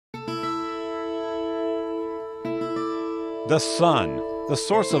The sun, the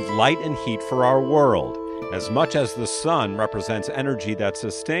source of light and heat for our world. As much as the sun represents energy that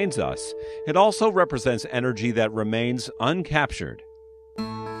sustains us, it also represents energy that remains uncaptured.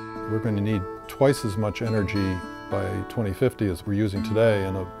 We're going to need twice as much energy by 2050 as we're using today,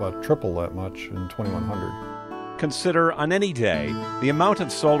 and about triple that much in 2100. Consider, on any day, the amount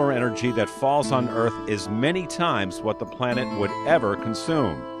of solar energy that falls on Earth is many times what the planet would ever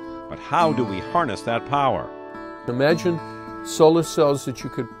consume. But how do we harness that power? Imagine solar cells that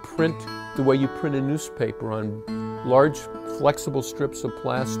you could print the way you print a newspaper on large flexible strips of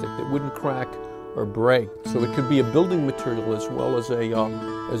plastic that wouldn't crack or break. So it could be a building material as well as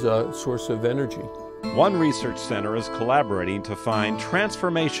a source of energy. One research center is collaborating to find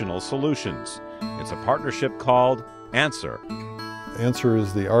transformational solutions. It's a partnership called ANSER. ANSER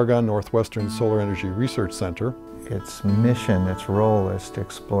is the Argonne Northwestern Solar Energy Research Center. Its mission, its role is to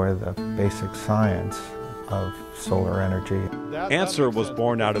explore the basic science of solar energy. ANSER was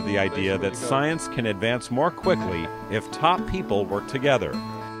born out of the idea that science can advance more quickly if top people work together.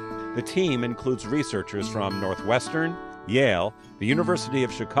 The team includes researchers from Northwestern, Yale, the University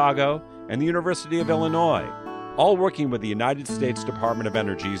of Chicago, and the University of Illinois, all working with the United States Department of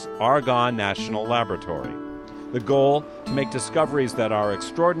Energy's Argonne National Laboratory. The goal, to make discoveries that are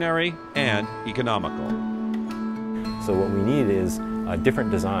extraordinary and economical. So what we need is a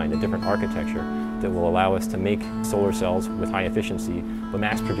different design, a different architecture that will allow us to make solar cells with high efficiency, but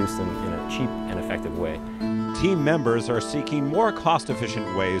mass produce them in a cheap and effective way. Team members are seeking more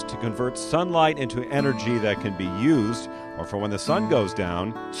cost-efficient ways to convert sunlight into energy that can be used, or for when the sun goes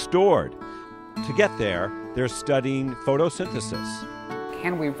down, stored. To get there, they're studying photosynthesis.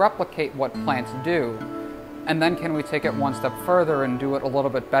 Can we replicate what plants do, and then can we take it one step further and do it a little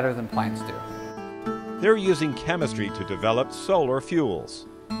bit better than plants do? They're using chemistry to develop solar fuels.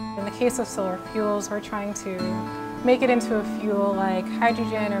 In the case of solar fuels, we're trying to make it into a fuel like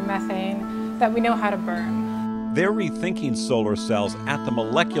hydrogen or methane that we know how to burn. They're rethinking solar cells at the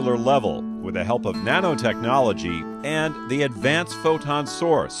molecular level with the help of nanotechnology and the advanced photon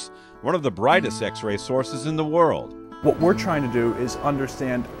source, one of the brightest X-ray sources in the world. What we're trying to do is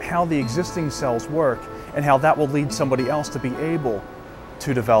understand how the existing cells work and how that will lead somebody else to be able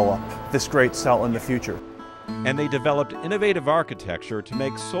to develop this great cell in the future. And they developed innovative architecture to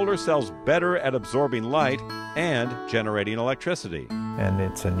make solar cells better at absorbing light and generating electricity. And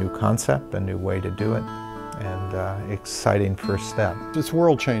it's a new concept, a new way to do it, and exciting first step. It's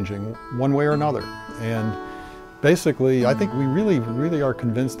world-changing, one way or another. And basically, I think we really are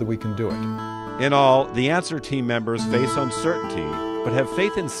convinced that we can do it. In all, the ANSER team members face uncertainty, but have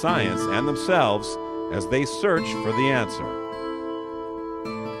faith in science and themselves as they search for the answer.